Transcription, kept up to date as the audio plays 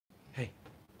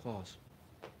Claws.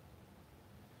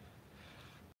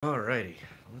 Alrighty,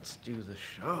 let's do the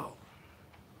show.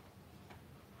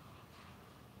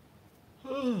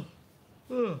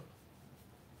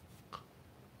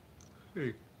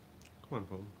 Hey, come on,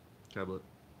 phone. Tablet.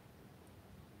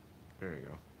 There you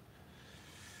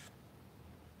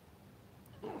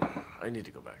go. I need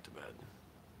to go back to bed.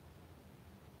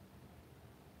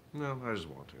 No, I just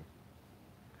want to.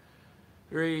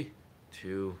 3,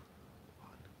 2, 1.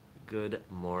 Good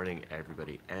morning,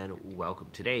 everybody, and welcome.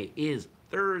 Today is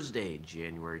Thursday,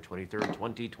 January 23rd,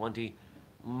 2020.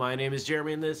 My name is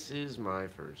Jeremy, and this is my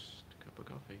first cup of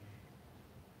coffee.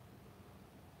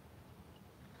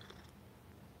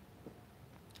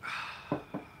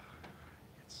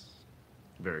 It's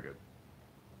very good.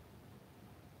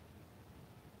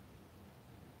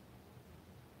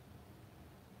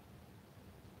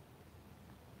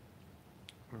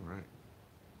 All right.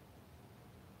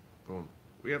 Boom.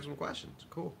 We have some questions.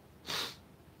 Cool.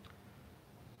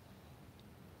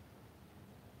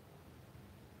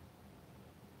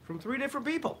 From 3 different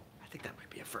people. I think that might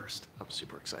be a first. I'm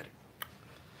super excited.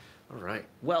 All right.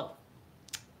 Well,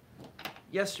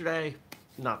 yesterday,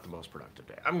 not the most productive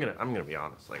day. I'm gonna be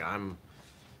honest. Like I'm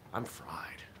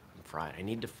fried. I'm fried. I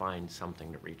need to find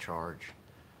something to recharge.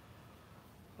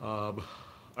 I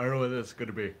don't know what that's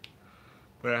gonna be,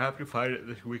 but I have to find it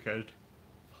this weekend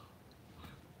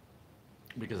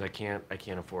because I can't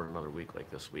afford another week like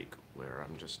this week where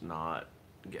I'm just not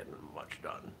getting much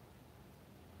done.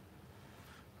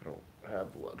 I don't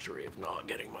have the luxury of not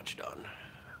getting much done.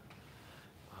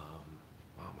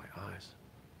 Wow, my eyes.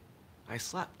 I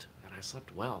slept, and I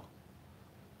slept well.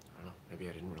 I don't know, maybe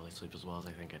I didn't really sleep as well as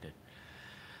I think I did.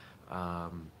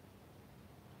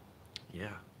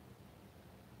 Yeah.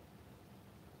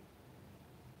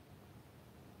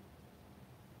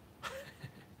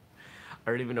 I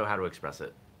don't even know how to express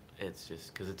it. It's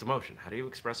just because it's emotion. How do you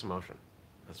express emotion?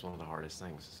 That's one of the hardest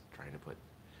things, is trying to put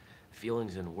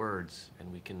feelings in words,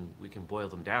 and we can boil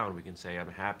them down. We can say I'm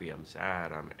happy, I'm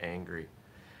sad, I'm angry,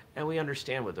 and we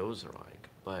understand what those are like.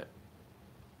 But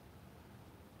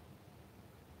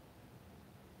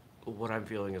what I'm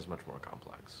feeling is much more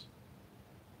complex.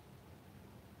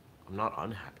 I'm not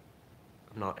unhappy.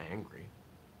 I'm not angry.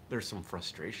 There's some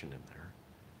frustration in there.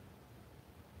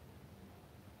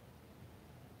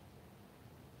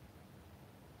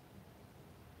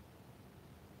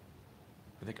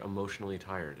 I think emotionally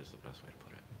tired is the best way to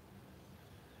put it.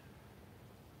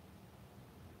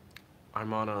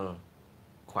 I'm on a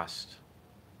quest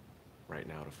right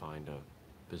now to find a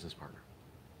business partner.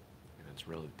 And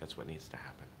that's what needs to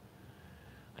happen.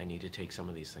 I need to take some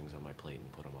of these things on my plate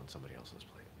and put them on somebody else's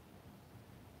plate.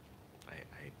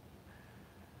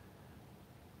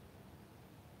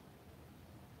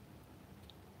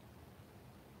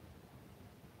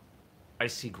 I I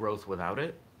see growth without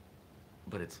it,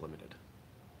 but it's limited.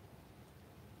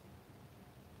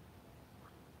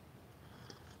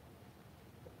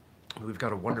 We've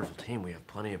got a wonderful team. We have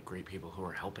plenty of great people who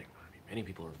are helping. I mean, many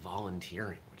people are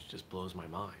volunteering, which just blows my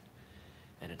mind.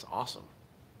 And it's awesome.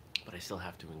 But I still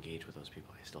have to engage with those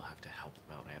people. I still have to help them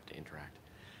out. I have to interact.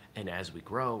 And as we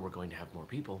grow, we're going to have more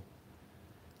people.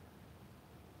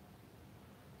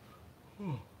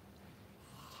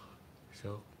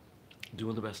 So,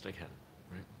 doing the best I can,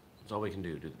 right? That's all we can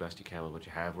do. Do the best you can with what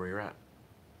you have where you're at.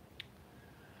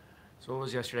 So what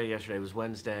was yesterday? Yesterday was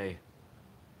Wednesday.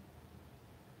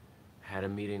 Had a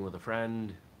meeting with a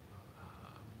friend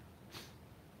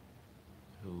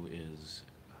who is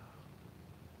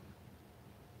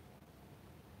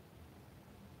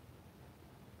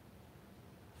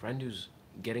friend who's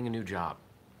getting a new job,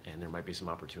 and there might be some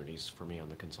opportunities for me on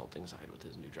the consulting side with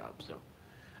his new job. So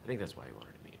I think that's why he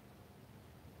wanted to meet.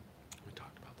 We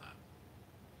talked about that.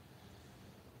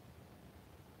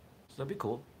 So that'd be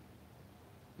cool.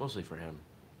 Mostly for him,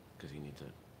 because he needs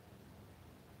it.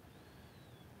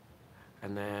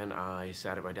 And then I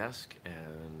sat at my desk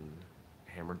and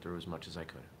hammered through as much as I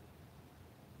could.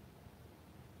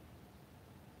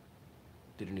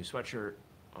 Did a new sweatshirt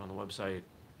on the website,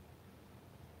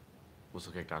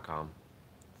 whistlekick.com.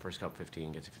 First cup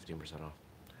 15 gets you 15% off.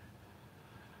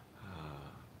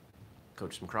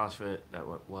 Coached some CrossFit, that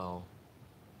went well.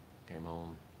 Came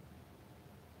home,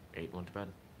 ate, went to bed.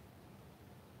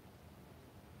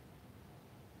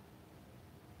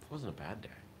 It wasn't a bad day.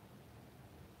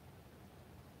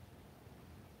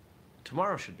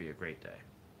 Tomorrow should be a great day.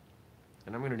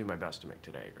 And I'm going to do my best to make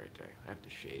today a great day. I have to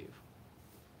shave.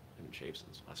 I haven't shaved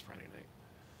since last Friday night.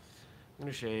 I'm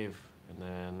going to shave, and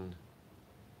then,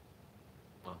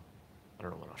 well, I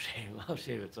don't know when I'll shave. I'll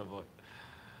shave at some point.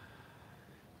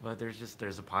 But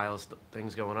there's a pile of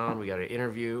things going on. We got an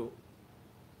interview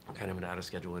kind of an out of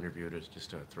schedule interview just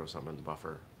to throw something in the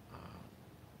buffer.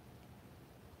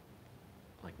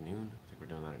 Like noon. I think we're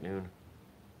doing that at noon.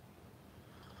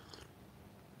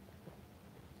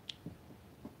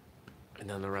 And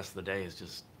then the rest of the day is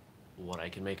just what I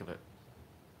can make of it.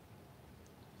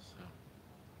 So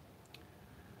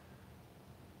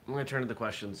I'm going to turn to the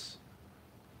questions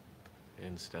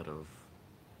instead of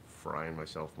frying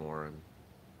myself more and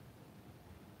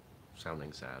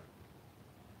sounding sad.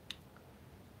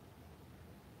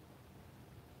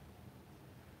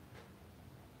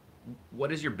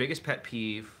 What is your biggest pet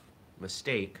peeve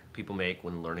mistake people make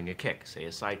when learning a kick? Say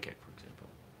a side kick, for example.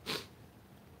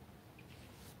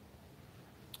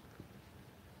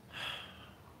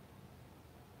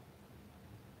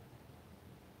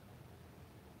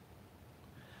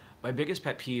 My biggest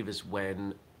pet peeve is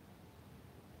when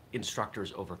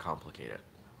instructors overcomplicate it.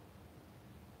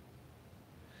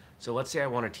 So let's say I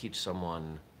want to teach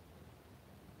someone,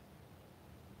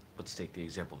 let's take the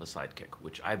example of a side kick,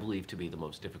 which I believe to be the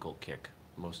most difficult kick,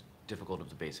 most difficult of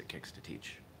the basic kicks to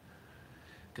teach,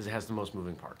 because it has the most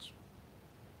moving parts.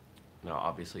 Now,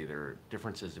 obviously there are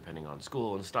differences depending on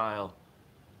school and style,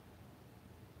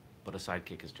 but a side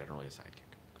kick is generally a side kick.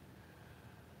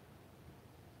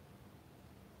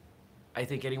 I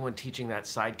think anyone teaching that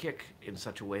side kick in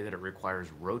such a way that it requires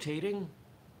rotating,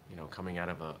 you know, coming out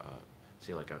of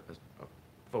say like a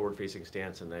forward-facing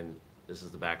stance, and then this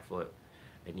is the back foot,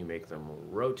 and you make them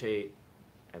rotate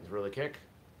and throw the kick,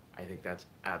 I think that's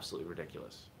absolutely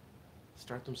ridiculous.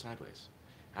 Start them sideways.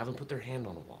 Have them put their hand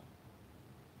on the wall.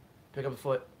 Pick up a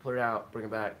foot, put it out, bring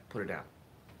it back, put it down.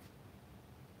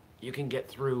 You can get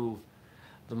through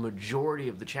the majority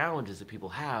of the challenges that people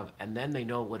have, and then they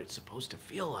know what it's supposed to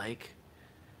feel like,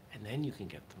 and then you can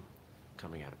get them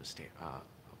coming out of a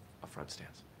front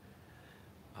stance.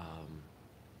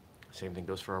 Same thing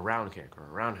goes for a round kick or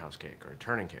a roundhouse kick or a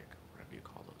turning kick, whatever you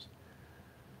call those.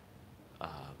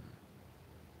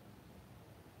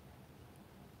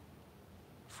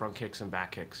 Front kicks and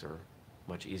back kicks are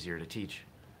much easier to teach.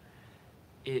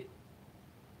 The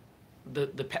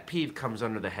pet peeve comes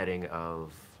under the heading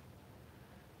of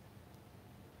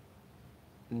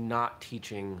not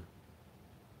teaching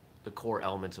the core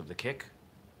elements of the kick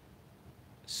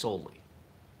solely.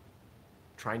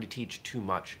 Trying to teach too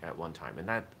much at one time. And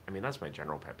that's my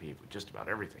general pet peeve with just about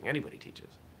everything anybody teaches.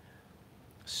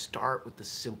 Start with the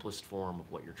simplest form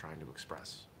of what you're trying to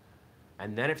express.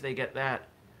 And then if they get that,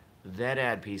 then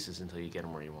add pieces until you get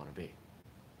them where you want to be.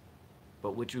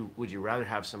 But would you rather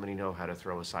have somebody know how to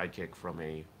throw a side kick from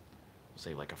a,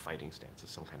 say like a fighting stance,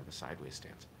 some kind of a sideways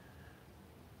stance,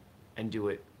 and do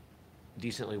it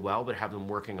decently well, but have them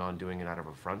working on doing it out of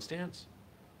a front stance?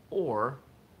 Or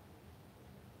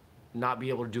not be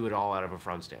able to do it all out of a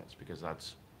front stance because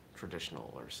that's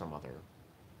traditional or some other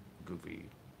goofy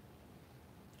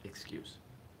excuse?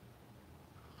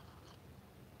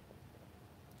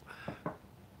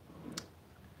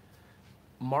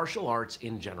 Martial arts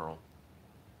in general,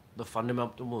 the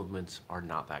fundamental movements are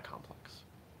not that complex.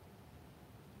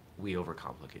 We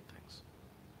overcomplicate things.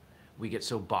 We get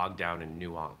so bogged down in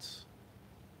nuance.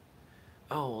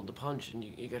 Oh, well, the punch, and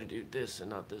you gotta do this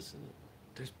and not this. And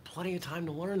there's plenty of time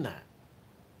to learn that.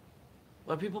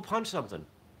 Let people punch something.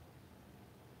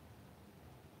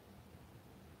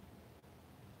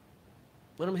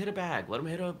 Let them hit a bag. Let them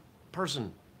hit a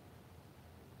person.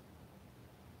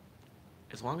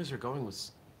 As long as they're going with,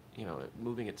 you know,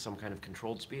 moving at some kind of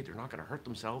controlled speed, they're not going to hurt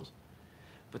themselves.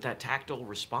 But that tactile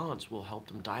response will help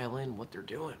them dial in what they're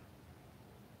doing.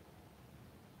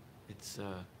 It's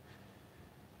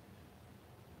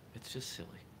just silly.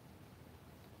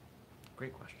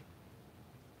 Great question.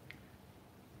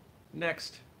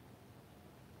 Next.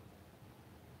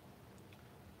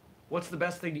 What's the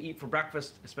best thing to eat for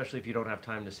breakfast, especially if you don't have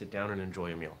time to sit down and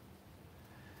enjoy a meal?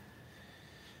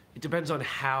 It depends on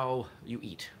how you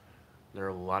eat. There are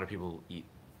a lot of people who eat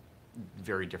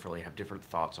very differently, have different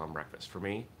thoughts on breakfast. For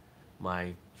me,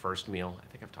 my first meal, I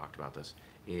think I've talked about this,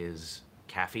 is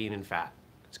caffeine and fat.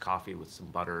 It's coffee with some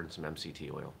butter and some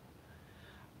MCT oil.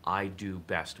 I do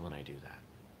best when I do that.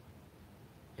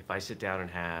 If I sit down and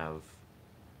have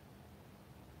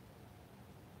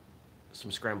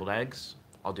some scrambled eggs,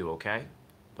 I'll do okay.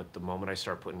 But the moment I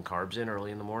start putting carbs in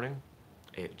early in the morning,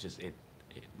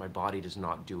 my body does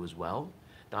not do as well,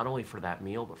 not only for that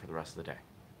meal, but for the rest of the day.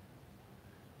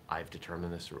 I've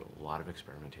determined this through a lot of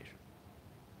experimentation.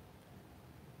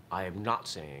 I am not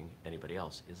saying anybody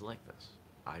else is like this.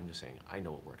 I'm just saying I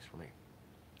know what works for me.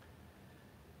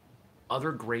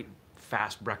 Other great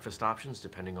fast breakfast options,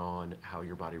 depending on how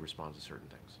your body responds to certain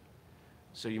things.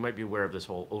 So you might be aware of this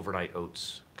whole overnight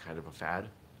oats kind of a fad.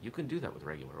 You can do that with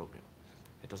regular oatmeal.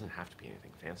 It doesn't have to be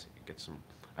anything fancy. Get some.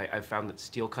 I've found that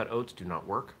steel cut oats do not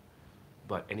work,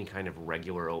 but any kind of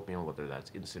regular oatmeal, whether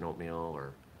that's instant oatmeal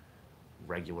or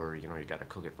regular, you know, you got to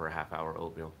cook it for a half hour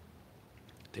oatmeal.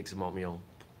 Take some oatmeal,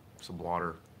 some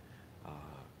water, uh,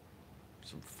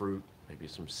 some fruit, maybe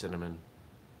some cinnamon.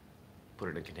 Put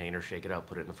it in a container, shake it up,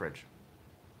 put it in the fridge.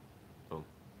 Boom.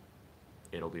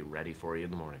 It'll be ready for you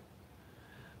in the morning.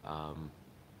 Um,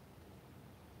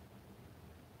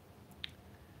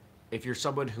 if you're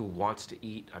someone who wants to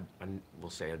eat,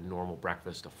 we'll say a normal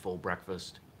breakfast, a full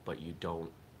breakfast, but you don't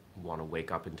want to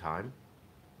wake up in time,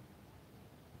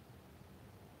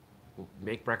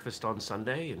 make breakfast on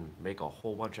Sunday and make a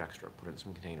whole bunch extra. Put it in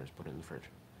some containers, put it in the fridge.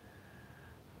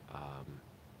 Um,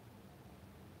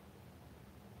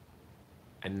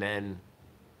 and then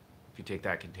if you take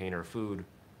that container of food,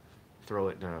 throw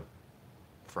it in a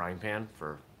frying pan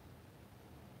for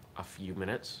a few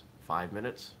minutes, 5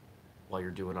 minutes, while you're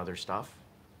doing other stuff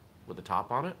with the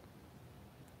top on it,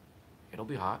 it'll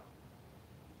be hot.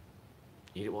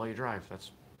 Eat it while you drive.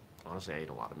 That's honestly, I eat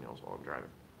a lot of meals while I'm driving.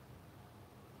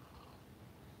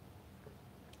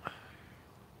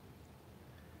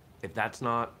 If that's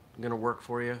not gonna work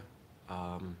for you,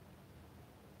 um,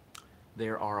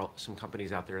 there are some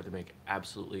companies out there that make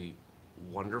absolutely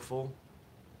wonderful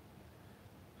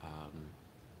um,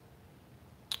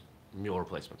 meal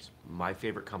replacements. My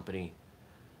favorite company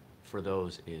for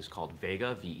those is called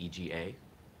Vega, Vega,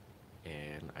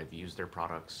 and I've used their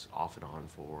products off and on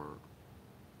for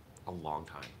a long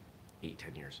time, 8,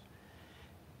 10 years.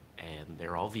 And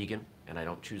they're all vegan, and I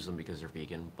don't choose them because they're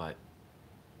vegan, but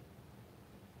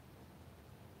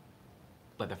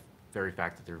the very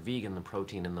fact that they're vegan, the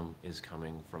protein in them is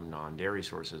coming from non-dairy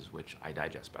sources, which I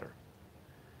digest better.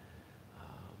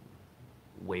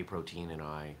 Whey protein and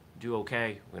I do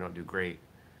okay. We don't do great.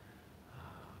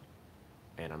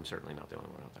 And I'm certainly not the only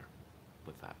one out there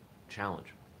with that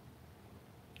challenge.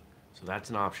 So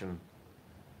that's an option.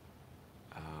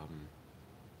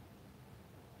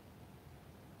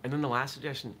 And then the last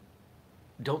suggestion,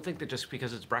 don't think that just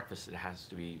because it's breakfast, it has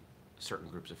to be certain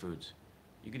groups of foods.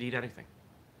 You could eat anything.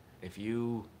 If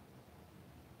you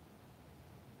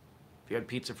had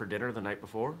pizza for dinner the night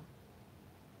before,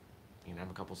 you can have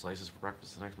a couple slices for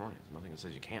breakfast the next morning. There's nothing that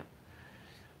says you can't.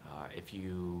 If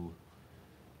you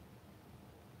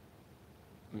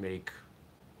make,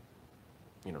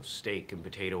 you know, steak and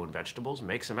potato and vegetables,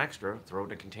 make some extra, throw it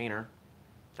in a container.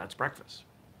 That's breakfast.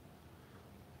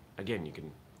 Again, you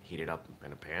can heat it up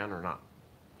in a pan or not.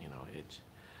 You know, it's.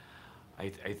 I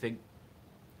think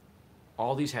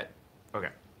all these okay.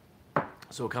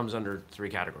 So it comes under 3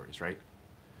 categories, right?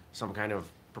 Some kind of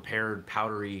prepared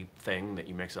powdery thing that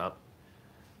you mix up.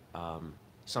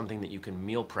 Something that you can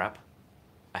meal prep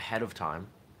ahead of time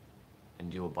and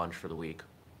do a bunch for the week,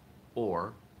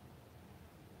 or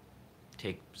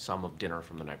take some of dinner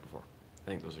from the night before. I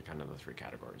think those are kind of the 3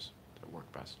 categories that work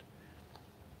best.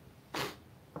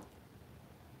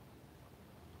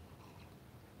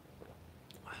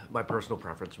 My personal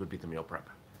preference would be the meal prep,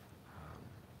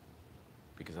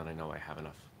 because then I know I have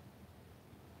enough.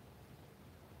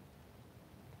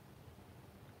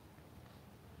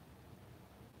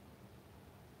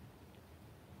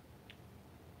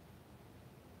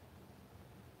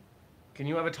 Can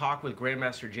you have a talk with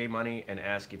Grandmaster J Money and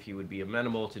ask if he would be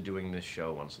amenable to doing this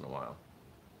show once in a while?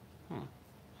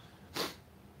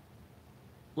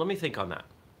 Let me think on that.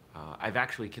 I've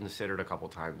actually considered a couple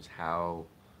times how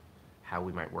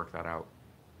we might work that out.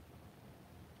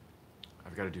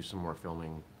 I've got to do some more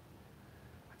filming.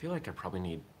 I feel like I probably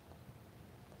need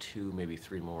 2, maybe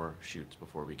 3 more shoots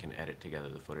before we can edit together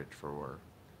the footage for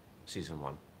season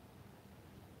 1.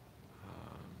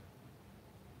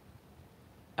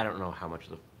 I don't know how much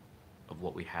of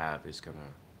what we have is gonna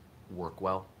work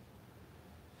well.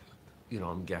 You know,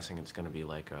 I'm guessing it's gonna be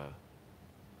like a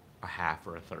half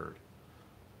or a third.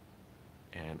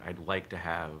 And I'd like to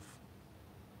have,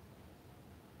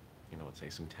 you know, let's say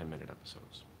some 10-minute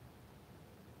episodes.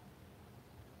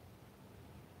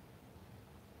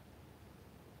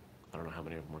 I don't know how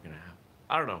many of them we're gonna have.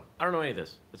 I don't know. I don't know any of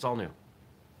this. It's all new.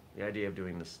 The idea of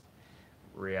doing this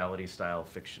reality style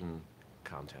fiction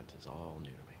content is all new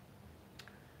to me.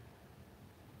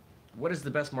 What is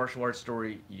the best martial arts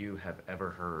story you have ever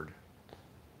heard?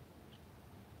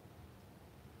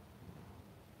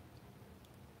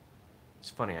 It's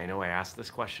funny, I know I asked this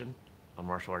question on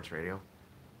Martial Arts Radio,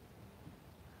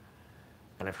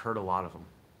 and I've heard a lot of them.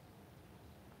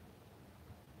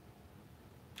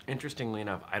 Interestingly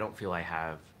enough, I don't feel I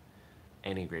have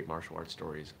any great martial arts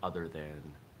stories other than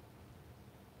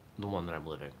the one that I'm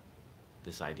living.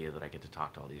 This idea that I get to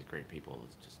talk to all these great people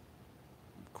is just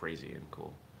crazy and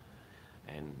cool.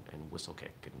 and Whistlekick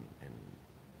and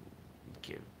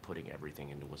putting everything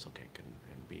into Whistlekick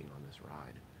and being on this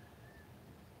ride.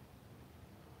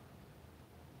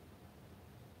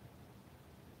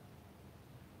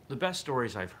 The best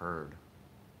stories I've heard,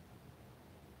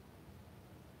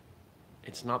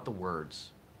 it's not the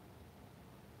words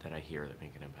that I hear that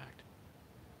make an impact.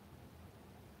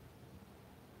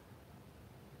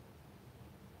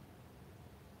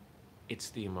 It's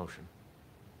the emotion.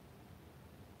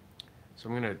 So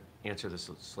I'm going to answer this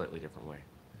a slightly different way.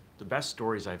 The best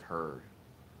stories I've heard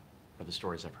are the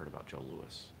stories I've heard about Joe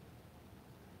Louis.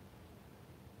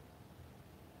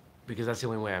 Because that's the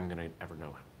only way I'm going to ever know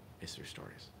him, is through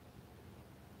stories.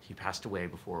 He passed away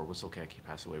before Whistlekick. He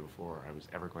passed away before I was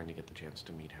ever going to get the chance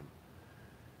to meet him.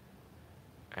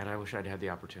 And I wish I'd had the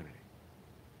opportunity.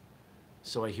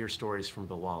 So I hear stories from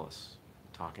Bill Wallace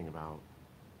talking about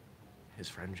his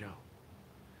friend Joe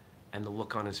and the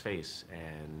look on his face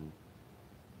and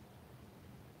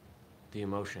the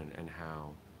emotion, and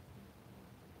how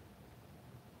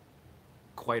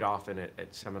quite often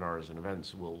at seminars and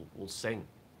events we'll sing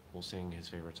his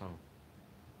favorite song.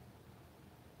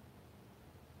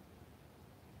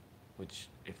 Which,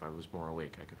 if I was more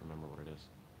awake, I could remember what it is.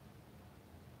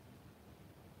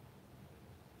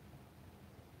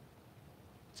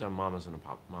 It's a Mamas and the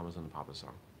Papas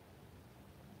song.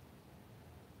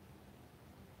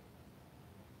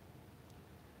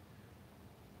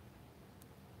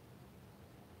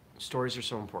 Stories are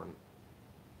so important.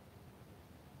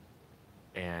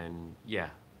 And yeah,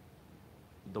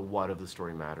 the what of the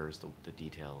story matters, the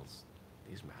details,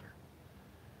 these matter.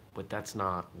 But that's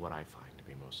not what I find to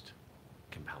be most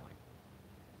compelling.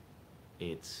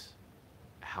 It's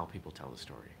how people tell the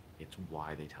story. It's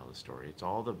why they tell the story. It's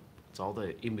all the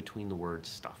in between the words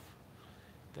stuff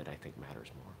that I think matters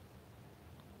more.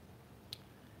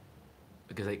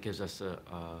 Because it gives us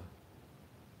a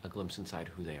glimpse inside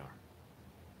who they are.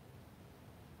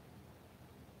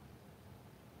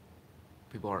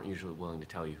 People aren't usually willing to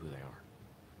tell you who they are.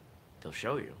 They'll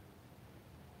show you.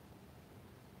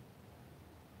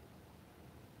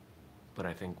 But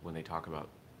I think when they talk about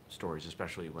stories,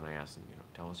 especially when I ask them,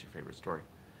 tell us your favorite story,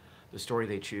 the story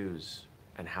they choose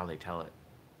and how they tell it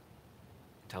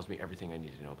tells me everything I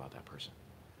need to know about that person.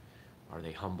 Are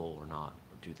they humble or not?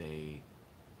 Or do they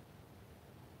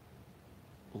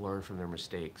learn from their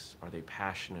mistakes? Are they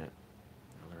passionate?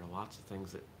 There are lots of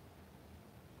things that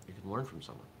you can learn from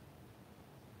someone.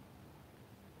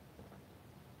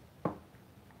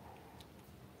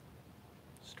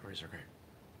 Stories are great.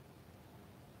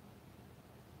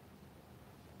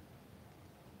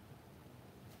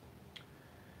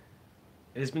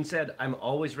 It has been said, I'm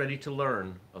always ready to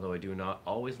learn, although I do not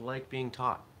always like being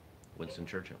taught. Winston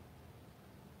Churchill.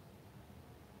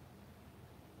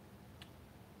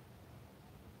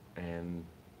 And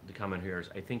the comment here is,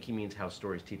 I think he means how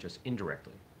stories teach us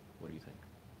indirectly. What do you think?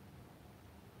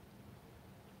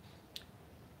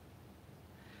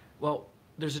 Well,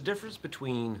 there's a difference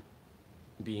between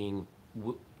being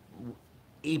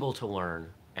able to learn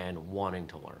and wanting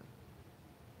to learn.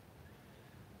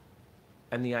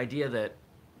 And the idea that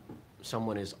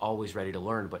someone is always ready to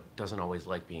learn but doesn't always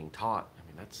like being taught, I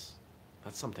mean, that's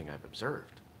something I've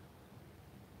observed.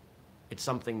 It's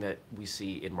something that we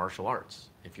see in martial arts.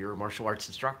 If you're a martial arts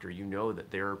instructor, you know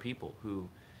that there are people who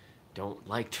don't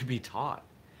like to be taught.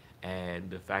 And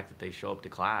the fact that they show up to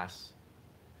class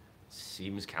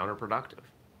seems counterproductive.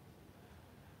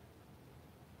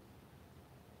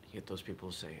 You get those people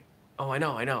who say, oh, I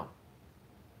know.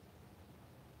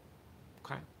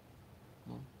 Okay,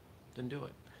 well, then do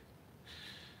it.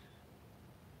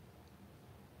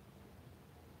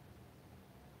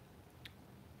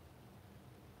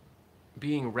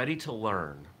 Being ready to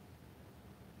learn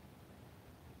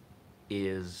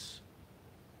is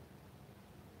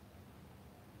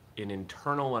an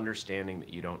internal understanding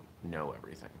that you don't know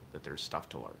everything, that there's stuff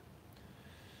to learn.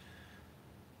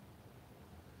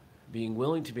 Being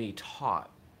willing to be taught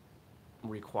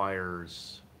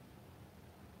requires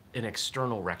an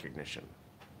external recognition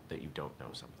that you don't know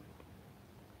something.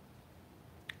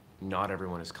 Not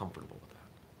everyone is comfortable with that.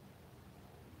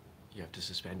 You have to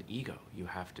suspend ego. You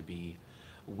have to be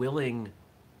willing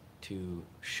to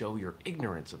show your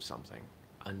ignorance of something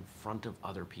in front of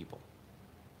other people.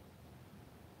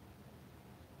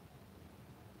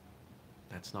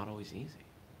 That's not always easy.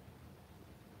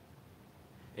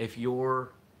 If the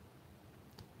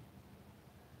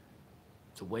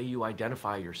way you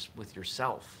identify with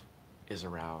yourself is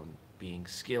around being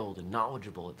skilled and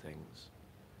knowledgeable at things,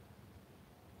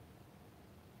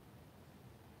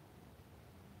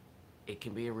 it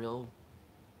can be a real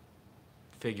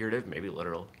figurative, maybe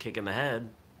literal, kick in the head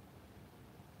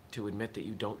to admit that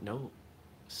you don't know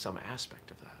some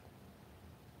aspect of that.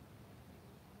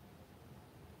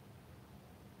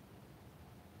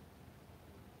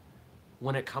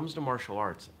 When it comes to martial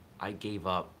arts, I gave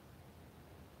up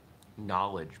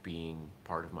knowledge being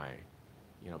part of my,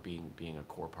 being a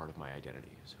core part of my identity,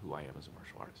 is who I am as a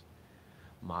martial artist.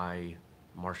 My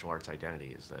martial arts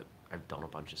identity is that I've done a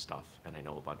bunch of stuff and I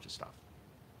know a bunch of stuff.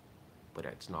 But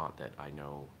it's not that I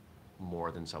know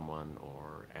more than someone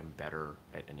or am better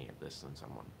at any of this than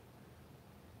someone.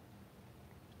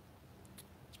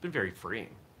 It's been very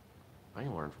freeing. I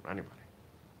can learn from anybody.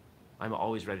 I'm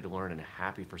always ready to learn and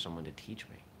happy for someone to teach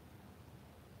me.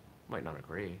 Might not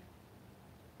agree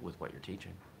with what you're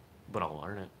teaching, but I'll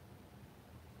learn it.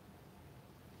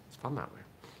 It's fun that way.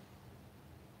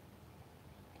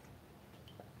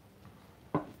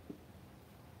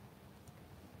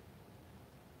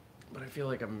 But I feel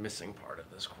like I'm missing part of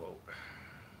this quote.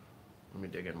 Let me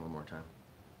dig in one more time.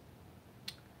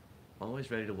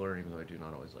 Always ready to learn, even though I do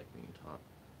not always like being taught.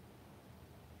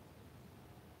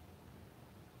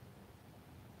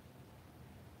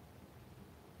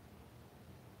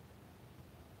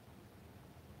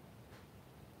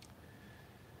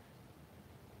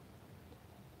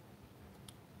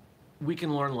 We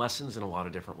can learn lessons in a lot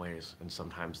of different ways, and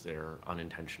sometimes they're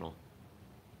unintentional.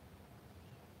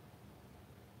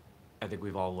 I think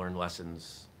we've all learned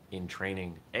lessons in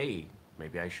training.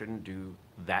 Maybe I shouldn't do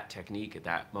that technique at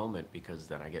that moment because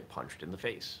then I get punched in the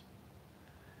face.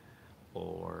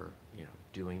 Or,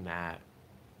 doing that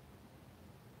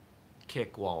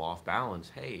kick while off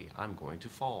balance. Hey, I'm going to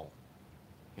fall.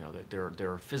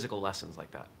 There are physical lessons like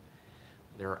that.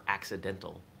 There are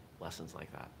accidental lessons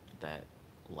like that that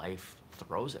life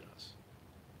throws at us.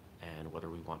 And whether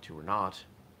we want to or not,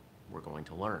 we're going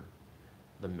to learn.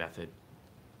 The method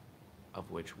of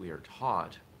which we are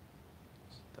taught,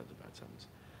 that's a bad sentence,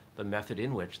 the method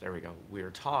in which, there we go, we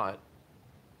are taught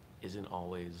isn't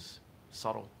always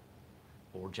subtle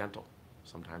or gentle.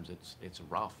 Sometimes it's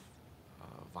rough,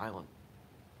 violent.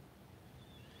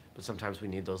 But sometimes we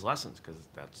need those lessons because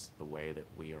that's the way that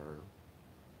we are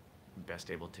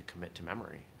best able to commit to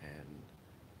memory and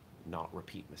not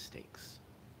repeat mistakes.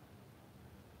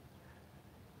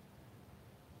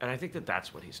 And I think that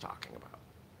that's what he's talking about.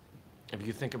 If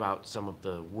you think about some of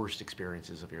the worst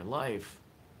experiences of your life,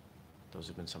 those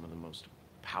have been some of the most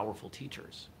powerful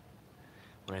teachers.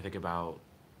 When I think about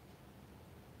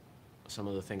some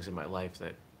of the things in my life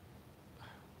that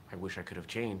I wish I could have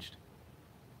changed,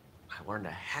 I learned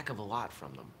a heck of a lot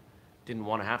from them. Didn't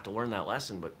want to have to learn that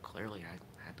lesson, but clearly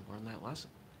I had to learn that lesson.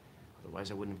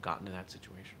 Otherwise I wouldn't have gotten to that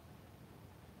situation.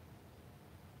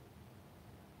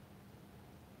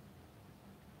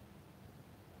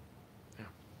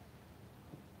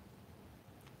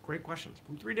 Great questions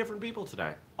from 3 different people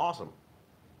today. Awesome.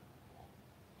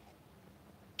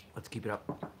 Let's keep it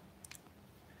up.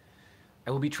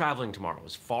 I will be traveling tomorrow.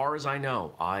 As far as I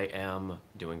know, I am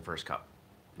doing First Cup.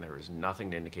 There is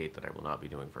nothing to indicate that I will not be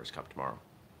doing First Cup tomorrow,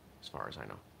 as far as I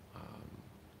know.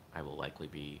 I will likely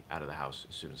be out of the house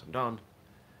as soon as I'm done.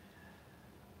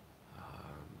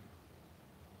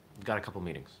 I've got a couple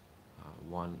meetings.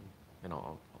 One,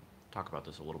 I'll talk about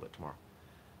this a little bit tomorrow.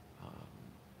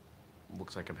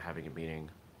 Looks like I'm having a meeting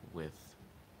with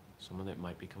someone that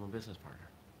might become a business partner.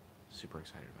 Super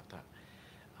excited about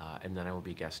that. And then I will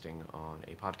be guesting on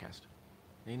a podcast,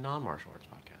 a non-martial arts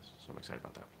podcast. So I'm excited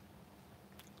about that.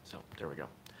 So there we go.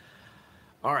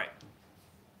 All right.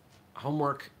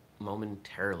 Homework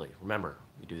momentarily. Remember,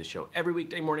 we do this show every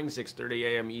weekday morning, 6:30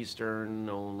 a.m. Eastern,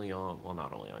 only on, well,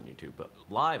 not only on YouTube, but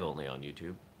live only on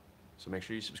YouTube. So make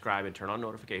sure you subscribe and turn on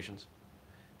notifications.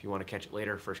 If you want to catch it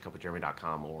later,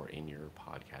 firstcupwithjeremy.com or in your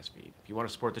podcast feed. If you want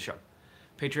to support the show,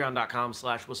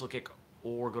 patreon.com/whistlekick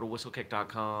or go to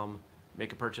whistlekick.com,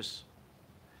 make a purchase,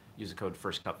 use the code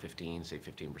FIRSTCUP15, save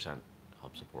 15%,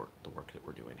 help support the work that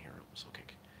we're doing here at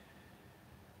Whistlekick.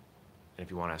 And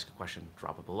if you want to ask a question,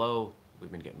 drop it below.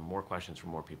 We've been getting more questions from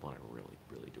more people, and I really,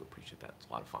 really do appreciate that. It's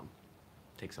a lot of fun.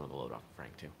 Take some of the load off of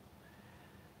Frank, too.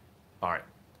 All right,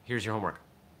 here's your homework.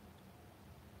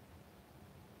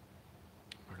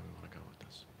 Where do we want to go with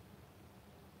this?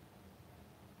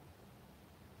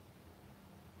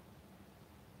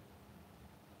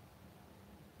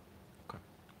 Okay.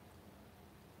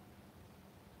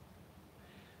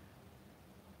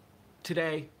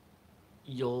 Today,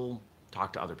 you'll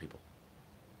talk to other people.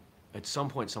 At some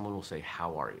point, someone will say,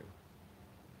 "How are you?"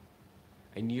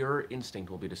 And your instinct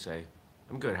will be to say,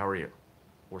 "I'm good, how are you?"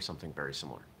 Or something very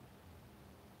similar.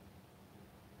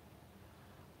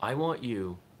 I want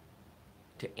you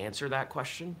to answer that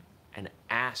question and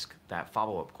ask that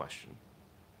follow-up question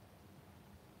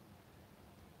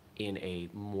in a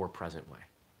more present way.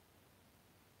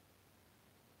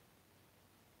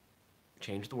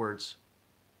 Change the words.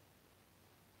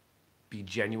 Be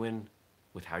genuine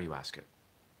with how you ask it.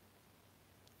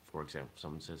 For example,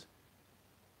 someone says,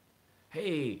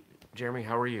 "Hey, Jeremy,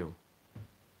 how are you?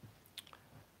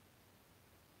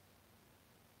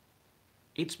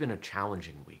 It's been a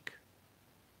challenging week,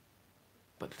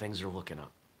 but things are looking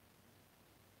up.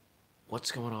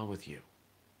 What's going on with you?"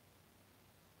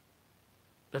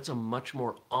 That's a much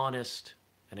more honest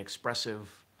and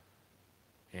expressive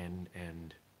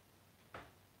and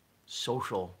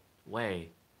social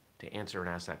way to answer and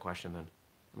ask that question than,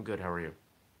 "I'm good, how are you?"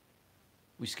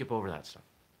 We skip over that stuff.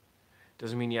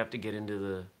 Doesn't mean you have to get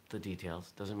into the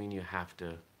details. Doesn't mean you have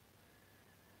to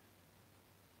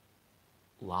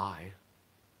lie.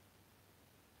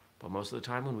 But most of the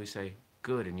time when we say,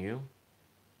 "good, and you?"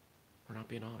 we're not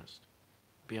being honest.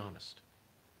 Be honest.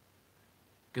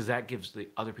 Because that gives the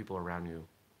other people around you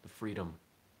the freedom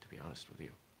to be honest with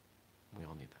you. We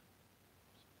all need that.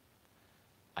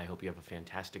 I hope you have a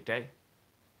fantastic day.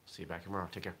 See you back tomorrow.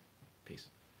 Take care. Peace.